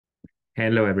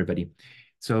Hello, everybody.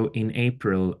 So in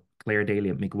April, Clare Daly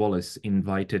and Mick Wallace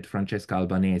invited Francesca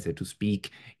Albanese to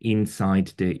speak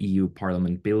inside the EU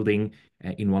Parliament building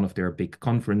in one of their big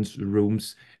conference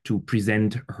rooms to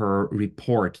present her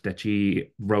report that she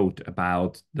wrote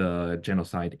about the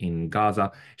genocide in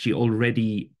Gaza. She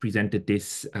already presented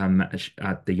this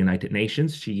at the United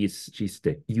Nations. She's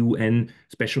the UN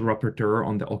Special Rapporteur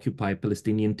on the occupied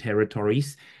Palestinian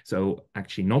territories. So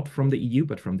actually not from the EU,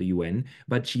 but from the UN.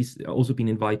 But she's also been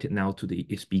invited now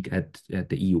to speak at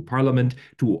the EU Parliament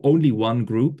to only one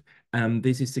group.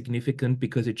 This is significant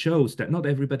because it shows that not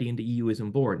everybody in the EU is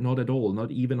on board, not at all,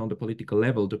 not even on the political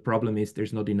level. The problem is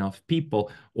there's not enough people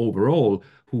overall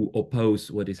who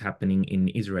oppose what is happening in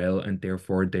Israel, and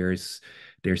therefore there's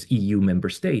EU member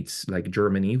states like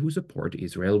Germany who support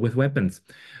Israel with weapons.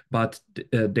 But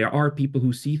there are people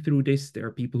who see through this. There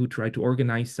are people who try to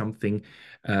organize something.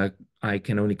 I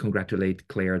can only congratulate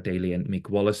Clare Daly and Mick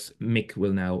Wallace. Mick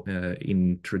will now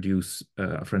introduce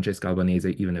Francesca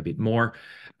Albanese even a bit more.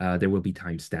 There will be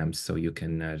timestamps, so you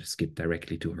can skip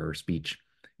directly to her speech.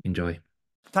 Enjoy.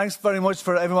 Thanks very much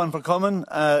for everyone for coming.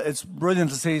 It's brilliant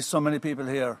to see so many people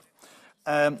here.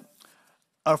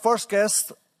 Our first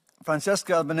guest,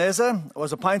 Francesca Albanese,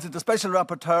 was appointed the Special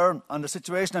Rapporteur on the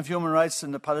situation of human rights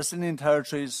in the Palestinian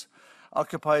territories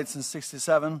occupied since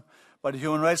 '67 by the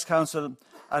Human Rights Council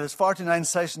at its 49th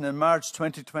session in March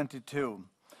 2022,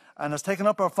 and has taken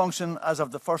up her function as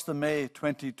of the 1st of May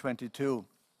 2022.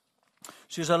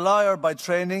 She's a lawyer by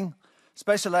training,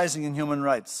 specialising in human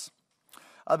rights.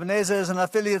 Albanese is an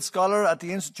affiliate scholar at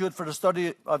the Institute for the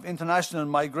Study of International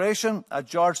Migration at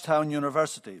Georgetown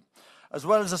University, as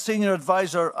well as a senior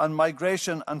advisor on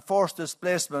migration and forced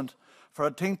displacement for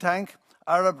a think tank,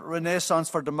 Arab Renaissance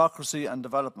for Democracy and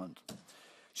Development.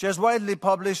 She has widely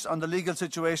published on the legal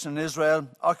situation in Israel,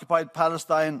 occupied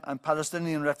Palestine and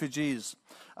Palestinian refugees,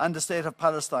 and the state of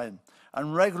Palestine,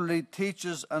 and regularly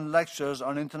teaches and lectures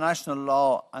on international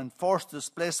law and forced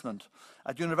displacement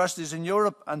at universities in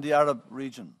Europe and the Arab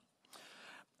region.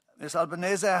 Ms.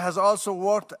 Albanese has also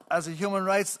worked as a human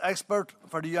rights expert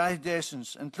for the United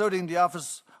Nations, including the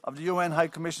Office of the UN High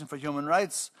Commission for Human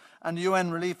Rights and the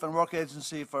UN Relief and Work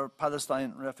Agency for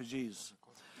Palestine refugees.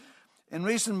 In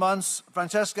recent months,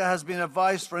 Francesca has been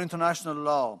advised for international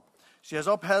law. She has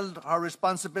upheld her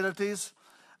responsibilities,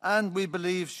 and we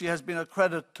believe she has been a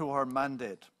credit to her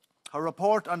mandate. Her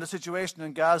report on the situation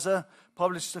in Gaza,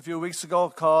 published a few weeks ago,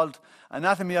 called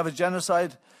Anatomy of a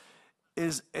Genocide,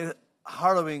 is a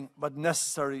harrowing but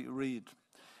necessary read.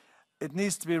 It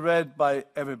needs to be read by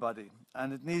everybody,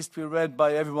 and it needs to be read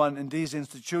by everyone in these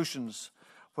institutions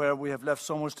where we have left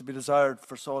so much to be desired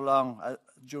for so long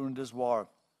during this war.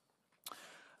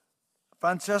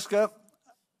 Francesca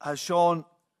has shown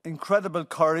incredible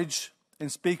courage in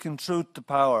speaking truth to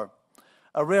power,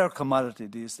 a rare commodity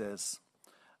these days.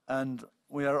 And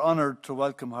we are honoured to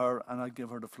welcome her, and I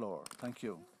give her the floor. Thank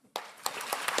you.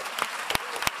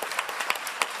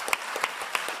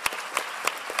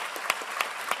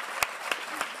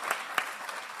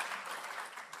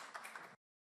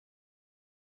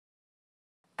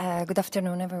 Good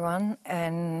afternoon, everyone.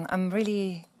 And I'm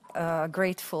really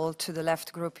grateful to the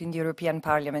Left Group in the European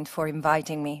Parliament for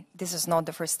inviting me. This is not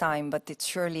the first time, but it's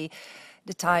surely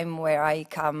the time where I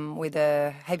come with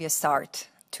a heaviest heart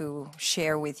to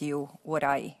share with you what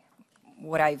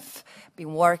I've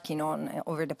been working on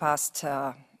over the past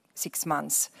 6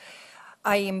 months.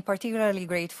 I am particularly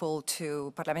grateful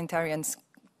to parliamentarians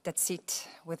that sit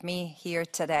with me here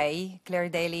today, Clare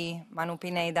Daly, Manu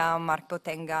Pineda, Mark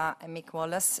Botenga, and Mick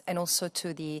Wallace, and also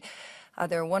to the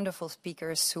other wonderful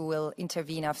speakers who will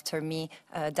intervene after me,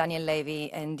 Daniel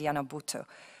Levy and Diana Butto.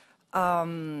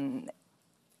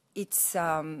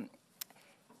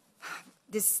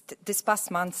 This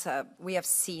past month, we have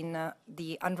seen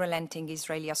the unrelenting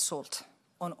Israeli assault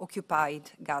on occupied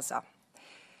Gaza.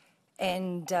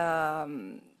 And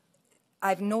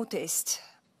I've noticed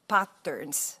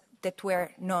patterns that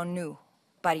were not new,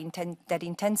 but that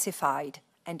intensified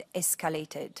and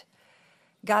escalated.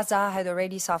 Gaza had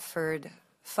already suffered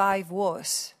 5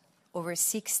 wars over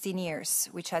 16 years,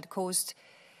 which had caused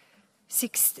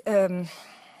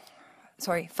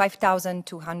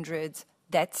 5,200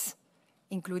 deaths,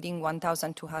 including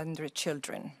 1,200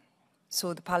 children.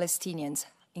 So the Palestinians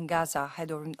in Gaza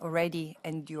had already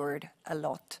endured a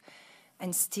lot.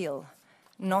 And still,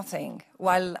 nothing,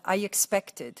 while I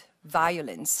expected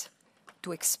violence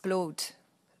to explode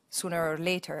sooner or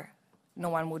later, no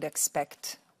one would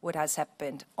expect what has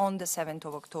happened on the 7th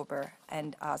of October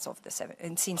and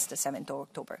since the 7th of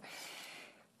October.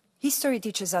 History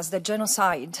teaches us that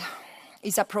genocide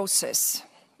is a process,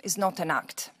 is not an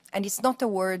act. And it's not a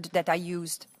word that I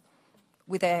used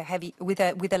with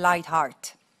a light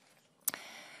heart.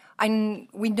 And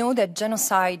we know that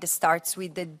genocide starts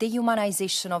with the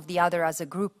dehumanization of the other as a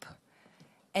group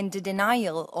and the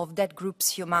denial of that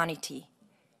group's humanity.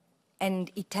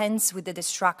 And it ends with the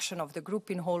destruction of the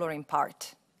group in whole or in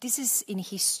part. This is in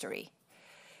history.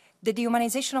 The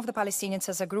dehumanization of the Palestinians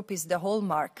as a group is the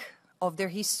hallmark of their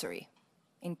history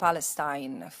in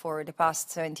Palestine for the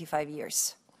past 75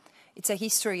 years. It's a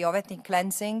history of ethnic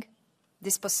cleansing,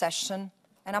 dispossession,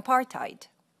 and apartheid.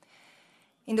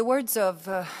 In the words of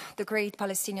the great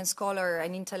Palestinian scholar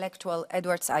and intellectual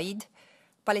Edward Said,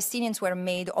 Palestinians were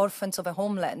made orphans of a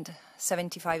homeland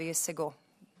 75 years ago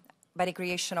by the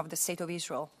creation of the State of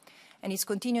Israel and its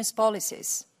continuous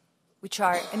policies, which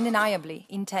are undeniably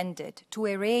intended to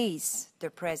erase their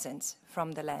presence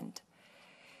from the land.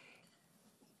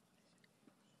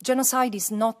 Genocide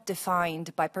is not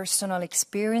defined by personal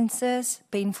experiences,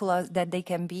 painful as that they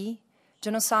can be.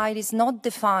 Genocide is not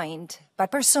defined by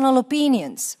personal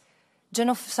opinions.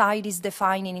 Genocide is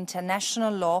defined in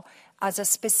international law as a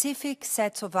specific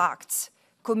set of acts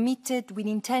committed with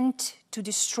intent to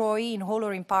destroy in whole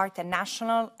or in part a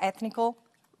national, ethnic,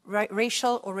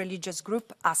 racial or religious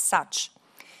group as such.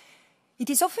 It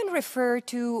is often referred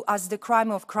to as the crime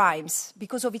of crimes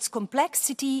because of its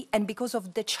complexity and because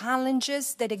of the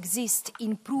challenges that exist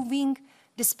in proving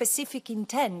the specific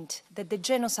intent that the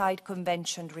Genocide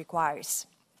Convention requires.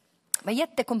 But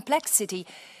yet the complexity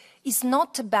is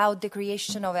not about the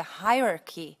creation of a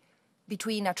hierarchy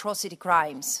between atrocity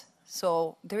crimes.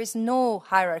 So there is no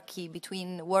hierarchy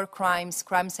between war crimes,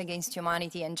 crimes against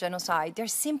humanity, and genocide. They're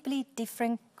simply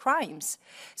different crimes.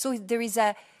 So there is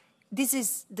this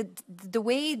is the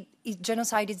way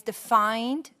genocide is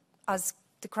defined as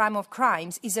the crime of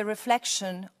crimes is a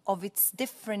reflection of its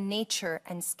different nature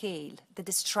and scale, the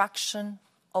destruction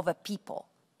of a people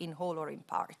in whole or in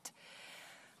part.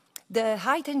 The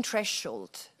heightened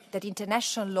threshold that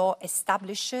international law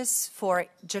establishes for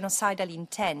genocidal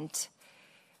intent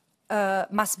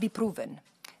must be proven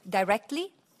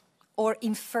directly or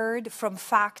inferred from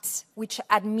facts which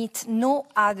admit no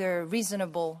other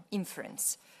reasonable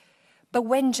inference. But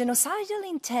when genocidal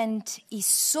intent is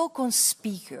so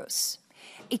conspicuous,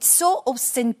 it's so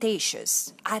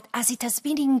ostentatious, as it has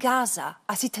been in Gaza,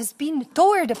 as it has been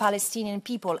toward the Palestinian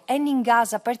people, and in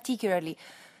Gaza particularly,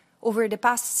 over the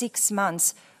past 6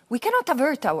 months, we cannot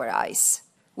avert our eyes.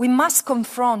 We must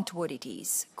confront what it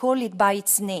is, call it by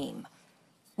its name.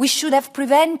 We should have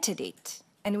prevented it,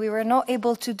 and we were not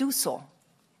able to do so.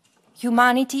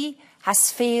 Humanity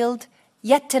has failed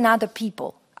yet another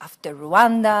people, after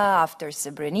Rwanda, after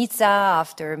Srebrenica,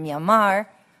 after Myanmar.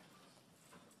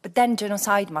 But then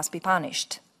genocide must be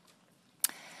punished.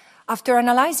 After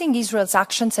analyzing Israel's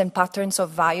actions and patterns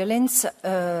of violence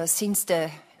since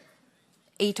the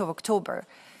 8th of October,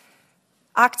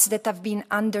 acts that have been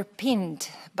underpinned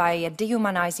by a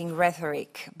dehumanizing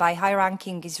rhetoric by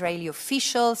high-ranking Israeli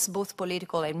officials, both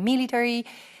political and military,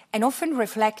 and often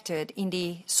reflected in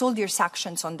the soldiers'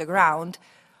 actions on the ground,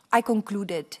 I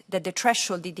concluded that the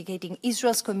threshold indicating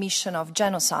Israel's commission of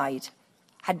genocide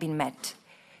had been met.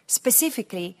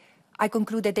 Specifically, I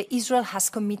concluded that Israel has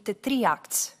committed 3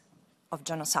 acts of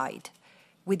genocide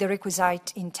with the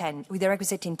requisite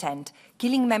intent,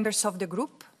 killing members of the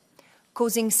group,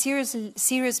 causing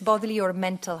serious bodily or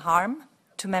mental harm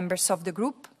to members of the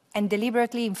group, and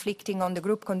deliberately inflicting on the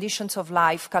group conditions of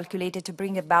life calculated to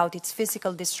bring about its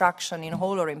physical destruction in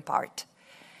whole or in part.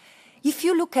 If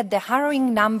you look at the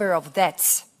harrowing number of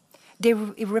deaths, the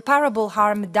irreparable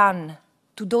harm done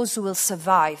to those who will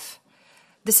survive,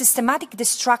 the systematic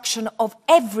destruction of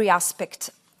every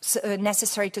aspect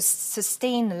necessary to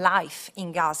sustain life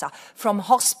in Gaza, from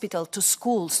hospital to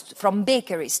schools, from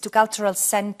bakeries to cultural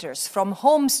centers, from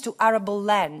homes to arable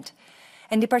land,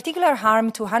 and the particular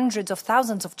harm to hundreds of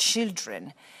thousands of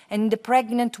children and the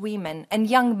pregnant women and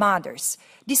young mothers,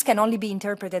 this can only be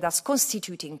interpreted as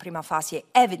constituting prima facie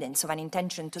evidence of an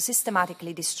intention to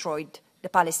systematically destroy the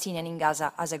Palestinians in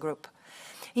Gaza as a group.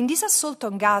 In this assault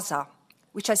on Gaza,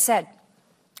 which I said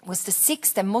was the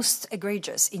 6th and most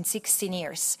egregious in 16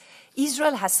 years,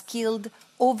 Israel has killed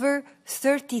over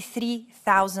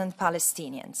 33,000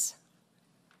 Palestinians,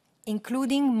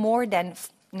 including more than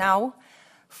now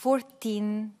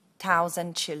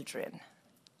 14,000 children.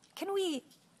 Can we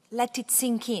let it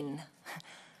sink in?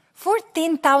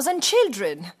 14,000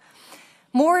 children,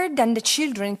 more than the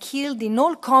children killed in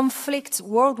all conflicts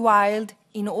worldwide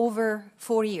in over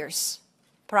 4 years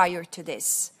prior to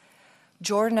this.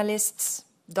 Journalists,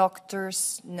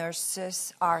 doctors,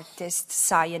 nurses, artists,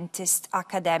 scientists,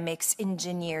 academics,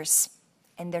 engineers,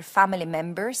 and their family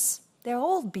members, they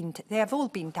have all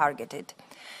been targeted.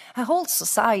 A whole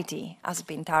society has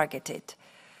been targeted.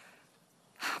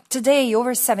 Today,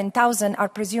 over 7,000 are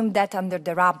presumed dead under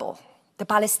the rubble. The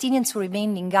Palestinians who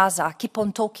remain in Gaza keep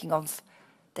on talking of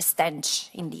the stench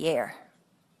in the air.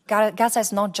 Gaza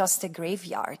is not just a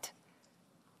graveyard.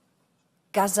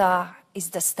 Gaza is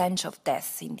the stench of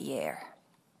death in the air.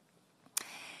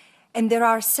 And there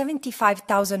are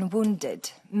 75,000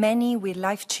 wounded, many with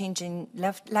life-changing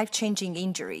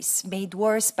injuries, made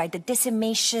worse by the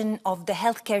decimation of the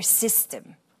healthcare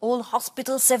system. All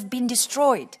hospitals have been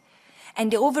destroyed,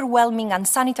 and the overwhelming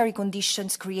unsanitary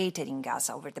conditions created in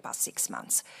Gaza over the past 6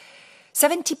 months.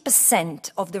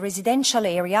 70% of the residential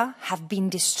area have been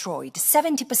destroyed,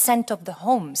 70% of the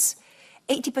homes,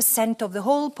 80% of the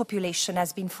whole population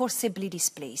has been forcibly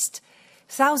displaced.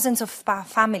 Thousands of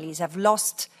families have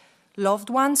lost loved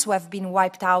ones who have been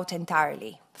wiped out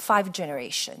entirely, 5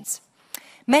 generations.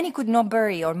 Many could not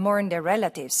bury or mourn their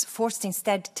relatives, forced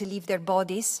instead to leave their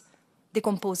bodies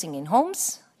decomposing in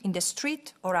homes, in the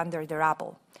street, or under the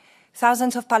rubble.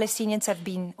 Thousands of Palestinians have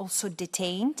been also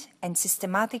detained and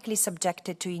systematically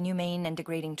subjected to inhumane and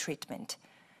degrading treatment.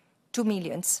 2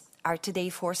 million are today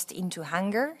forced into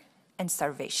hunger and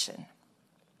starvation.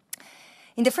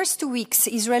 In the first 2 weeks,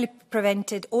 Israel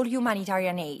prevented all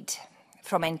humanitarian aid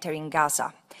from entering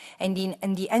Gaza. And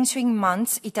in the ensuing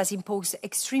months, it has imposed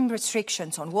extreme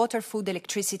restrictions on water, food,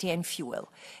 electricity, and fuel.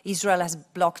 Israel has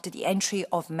blocked the entry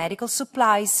of medical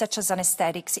supplies, such as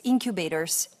anesthetics,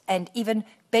 incubators, and even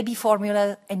baby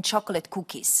formula and chocolate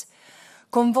cookies.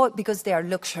 Because they are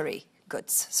luxury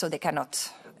goods, so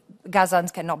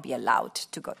Gazans cannot be allowed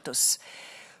to get those.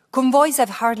 Convoys have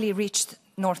hardly reached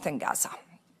northern Gaza,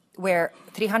 where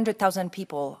 300,000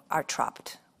 people are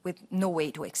trapped with no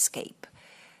way to escape.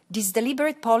 This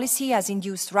deliberate policy has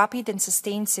induced rapid and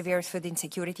sustained severe food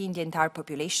insecurity in the entire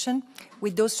population,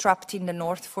 with those trapped in the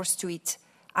north forced to eat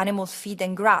animal feed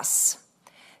and grass.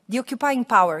 The occupying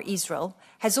power, Israel,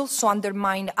 has also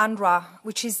undermined UNRWA,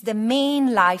 which is the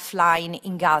main lifeline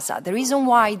in Gaza. The reason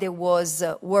why there was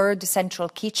World Central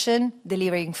Kitchen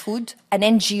delivering food, an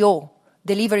NGO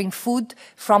delivering food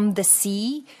from the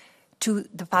sea to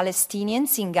the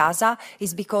Palestinians in Gaza,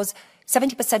 is because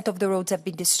 70% of the roads have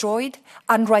been destroyed.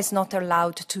 UNRWA is not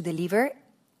allowed to deliver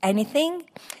anything,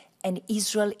 and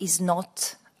Israel is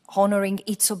not honoring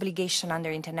its obligation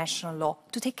under international law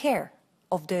to take care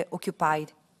of the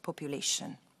occupied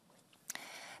population.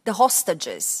 The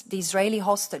hostages, the Israeli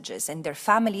hostages and their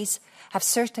families have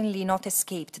certainly not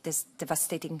escaped these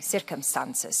devastating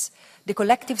circumstances. The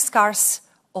collective scars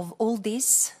of all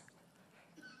this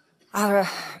are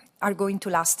going to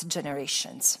last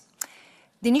generations.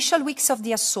 The initial weeks of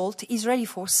the assault, Israeli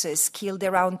forces killed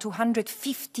around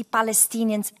 250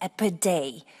 Palestinians per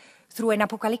day through an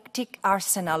apocalyptic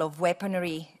arsenal of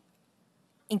weaponry,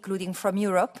 including from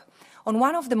Europe, on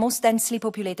one of the most densely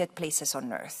populated places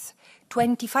on Earth.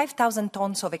 25,000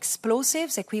 tons of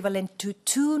explosives, equivalent to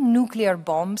 2 nuclear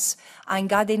bombs,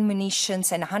 unguided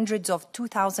munitions, and hundreds of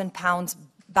 2,000 pounds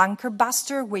bunker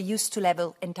buster were used to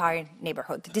level entire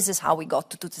neighborhood. This is how we got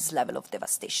to this level of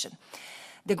devastation.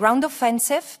 The ground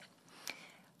offensive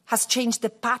has changed the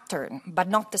pattern, but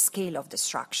not the scale of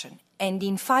destruction. And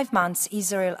in 5 months, in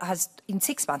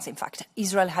 6 months, in fact,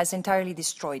 Israel has entirely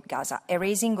destroyed Gaza,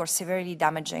 erasing or severely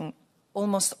damaging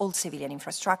almost all civilian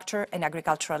infrastructure and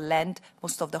agricultural land,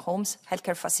 most of the homes,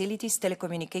 healthcare facilities,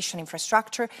 telecommunication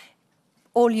infrastructure,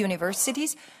 all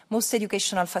universities, most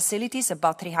educational facilities,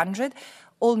 about 300,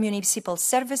 all municipal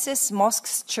services,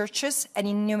 mosques, churches, and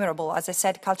innumerable, as I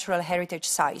said, cultural heritage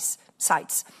sites,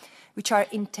 which are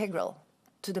integral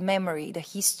to the memory, the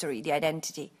history, the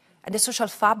identity, and the social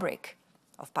fabric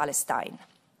of Palestine.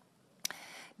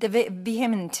 The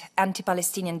vehement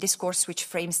anti-Palestinian discourse, which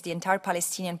frames the entire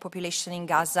Palestinian population in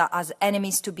Gaza as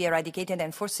enemies to be eradicated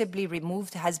and forcibly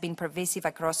removed, has been pervasive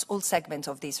across all segments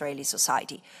of the Israeli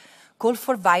society. Call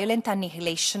for violent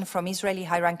annihilation from Israeli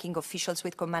high-ranking officials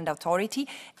with command authority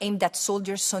aimed at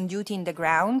soldiers on duty in the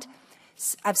ground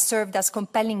have served as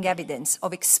compelling evidence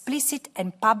of explicit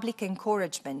and public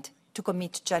encouragement to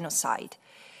commit genocide.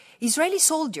 Israeli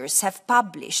soldiers have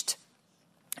published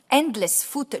endless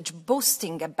footage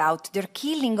boasting about their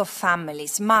killing of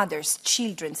families, mothers,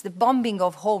 children, the bombing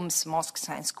of homes, mosques,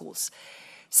 and schools.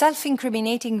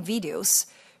 Self-incriminating videos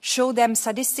show them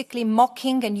sadistically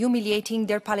mocking and humiliating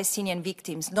their Palestinian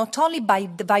victims, not only by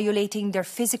violating their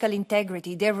physical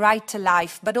integrity, their right to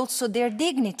life, but also their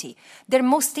dignity, their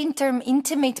most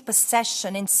intimate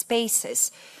possession and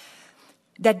spaces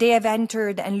that they have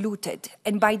entered and looted,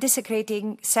 and by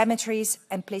desecrating cemeteries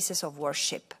and places of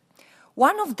worship.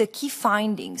 One of the key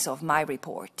findings of my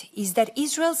report is that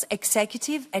Israel's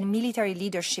executive and military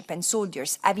leadership and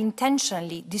soldiers have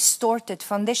intentionally distorted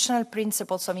foundational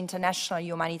principles of international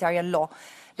humanitarian law,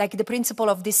 like the principle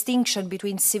of distinction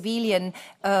between civilian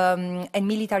and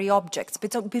military objects,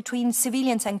 between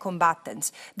civilians and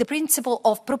combatants, the principle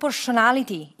of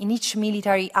proportionality in each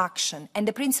military action, and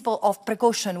the principle of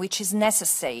precaution, which is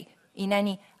necessary in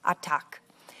any attack,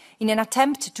 in an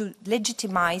attempt to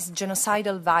legitimize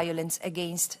genocidal violence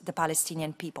against the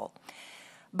Palestinian people.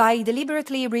 By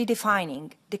deliberately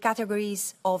redefining the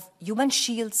categories of human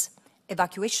shields,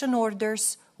 evacuation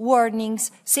orders, warnings,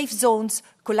 safe zones,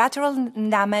 collateral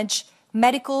damage,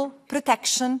 medical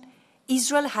protection,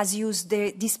 Israel has used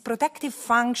these protective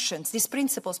functions, these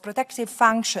principles, protective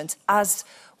functions, as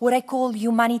what I call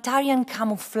humanitarian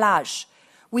camouflage,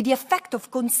 with the effect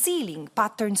of concealing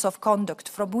patterns of conduct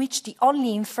from which the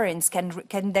only inference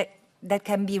that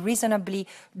can be reasonably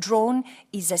drawn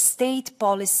is a state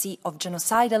policy of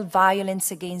genocidal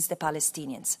violence against the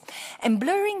Palestinians. And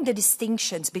blurring the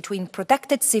distinctions between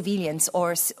protected civilians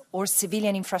or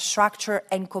civilian infrastructure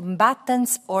and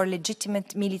combatants or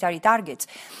legitimate military targets,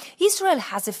 Israel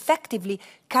has effectively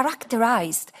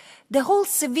characterized the whole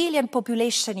civilian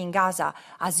population in Gaza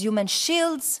as human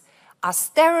shields, as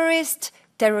terrorist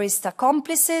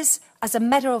accomplices, as a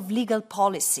matter of legal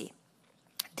policy.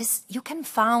 You can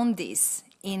find this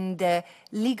in the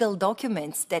legal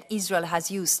documents that Israel has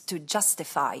used to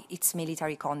justify its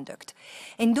military conduct.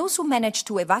 And those who managed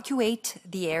to evacuate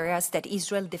the areas that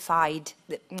Israel defined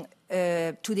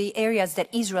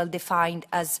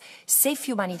as safe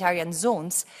humanitarian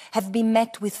zones have been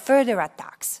met with further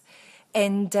attacks,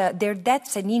 and their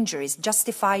deaths and injuries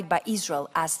justified by Israel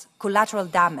as collateral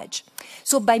damage.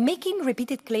 So by making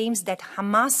repeated claims that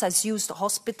Hamas has used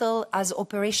hospitals as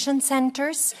operation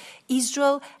centers,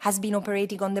 Israel has been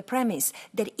operating on the premise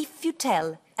that if you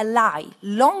tell a lie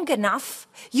long enough,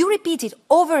 you repeat it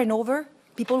over and over,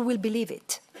 people will believe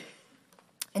it.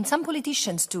 And some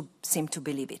politicians too seem to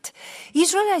believe it.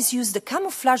 Israel has used the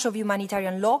camouflage of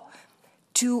humanitarian law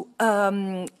to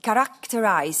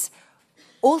characterize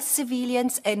all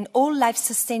civilians and all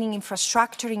life-sustaining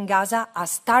infrastructure in Gaza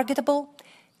as targetable,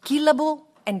 killable,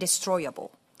 and destroyable.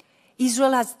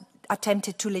 Israel has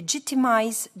attempted to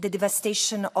legitimize the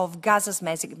devastation of Gaza's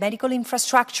medical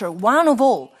infrastructure, one of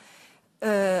all,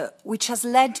 which has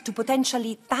led to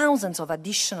potentially thousands of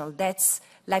additional deaths,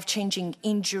 life-changing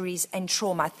injuries, and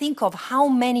trauma. Think of how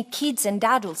many kids and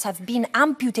adults have been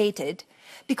amputated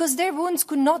because their wounds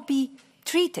could not be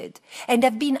treated and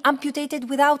have been amputated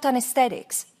without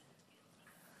anesthetics.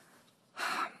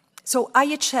 So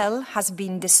IHL has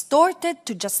been distorted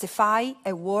to justify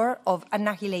a war of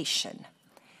annihilation.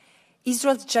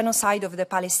 Israel's genocide of the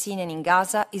Palestinians in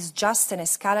Gaza is just an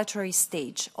escalatory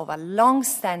stage of a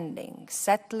long-standing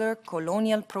settler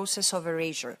colonial process of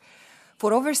erasure.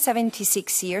 For over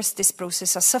 76 years, this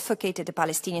process has suffocated the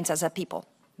Palestinians as a people,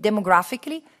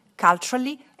 demographically,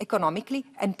 culturally, economically,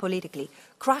 and politically,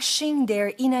 crushing their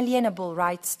inalienable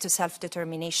rights to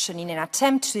self-determination in an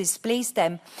attempt to displace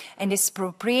them and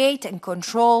expropriate and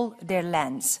control their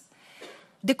lands.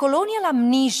 The colonial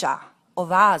amnesia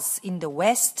of us in the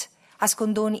West has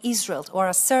condoned Israel, or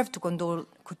has served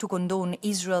to condone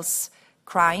Israel's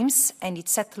crimes and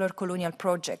its settler colonial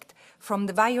project, from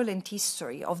the violent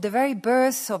history of the very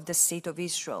birth of the State of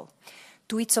Israel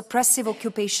to its oppressive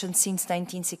occupation since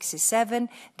 1967,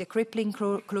 the crippling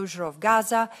closure of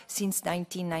Gaza since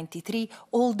 1993,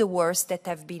 all the wars that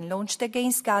have been launched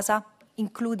against Gaza,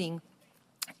 including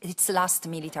its last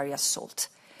military assault.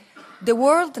 The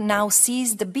world now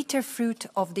sees the bitter fruit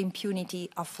of the impunity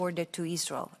afforded to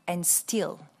Israel, and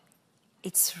still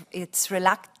its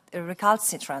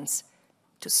recalcitrance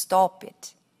to stop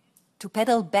it, to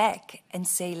pedal back and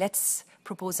say, let's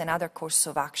propose another course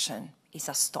of action, is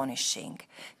astonishing.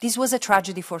 This was a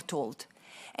tragedy foretold,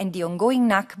 and the ongoing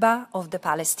Nakba of the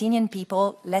Palestinian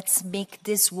people, let's make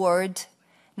this word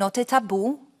not a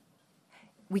taboo.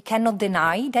 We cannot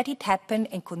deny that it happened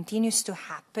and continues to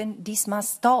happen. This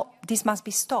must stop. This must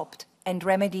be stopped and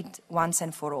remedied once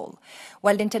and for all.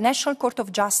 While the International Court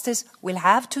of Justice will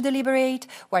have to deliberate,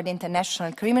 while the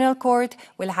International Criminal Court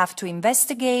will have to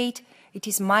investigate, it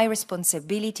is my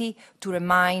responsibility to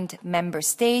remind member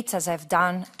states, as I've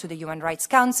done to the Human Rights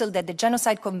Council, that the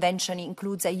Genocide Convention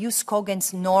includes a jus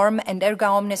cogens norm and erga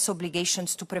omnes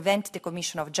obligations to prevent the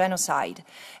commission of genocide,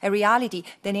 a reality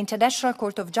that the International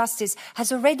Court of Justice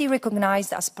has already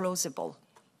recognized as plausible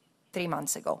 3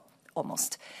 months ago,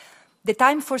 almost. The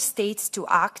time for states to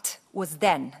act was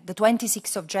then, the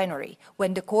 26th of January,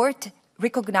 when the court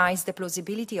recognized the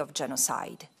plausibility of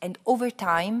genocide, and over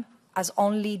time, has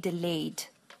only delayed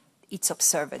its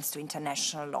observance to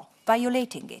international law,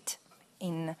 violating it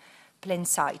in plain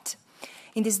sight.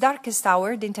 In this darkest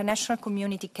hour, the international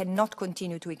community cannot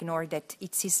continue to ignore that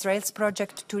it's Israel's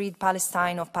project to rid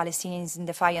Palestine of Palestinians in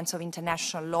defiance of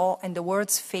international law and the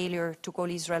world's failure to call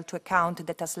Israel to account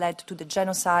that has led to the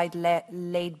genocide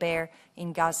laid bare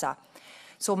in Gaza.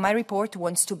 So my report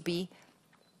wants to be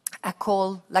a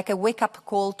call, like a wake-up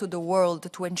call to the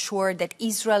world to ensure that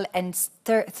Israel and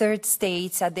third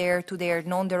states adhere to their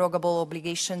non-derogable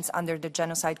obligations under the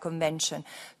Genocide Convention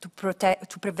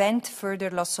to prevent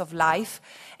further loss of life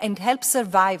and help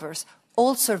survivors,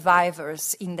 all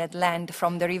survivors in that land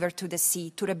from the river to the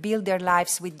sea, to rebuild their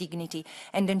lives with dignity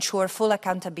and ensure full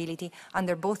accountability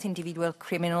under both individual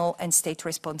criminal and state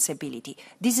responsibility.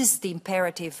 This is the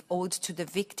imperative owed to the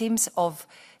victims of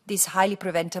this highly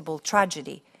preventable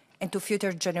tragedy and to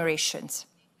future generations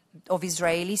of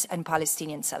Israelis and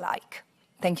Palestinians alike.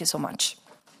 Thank you so much.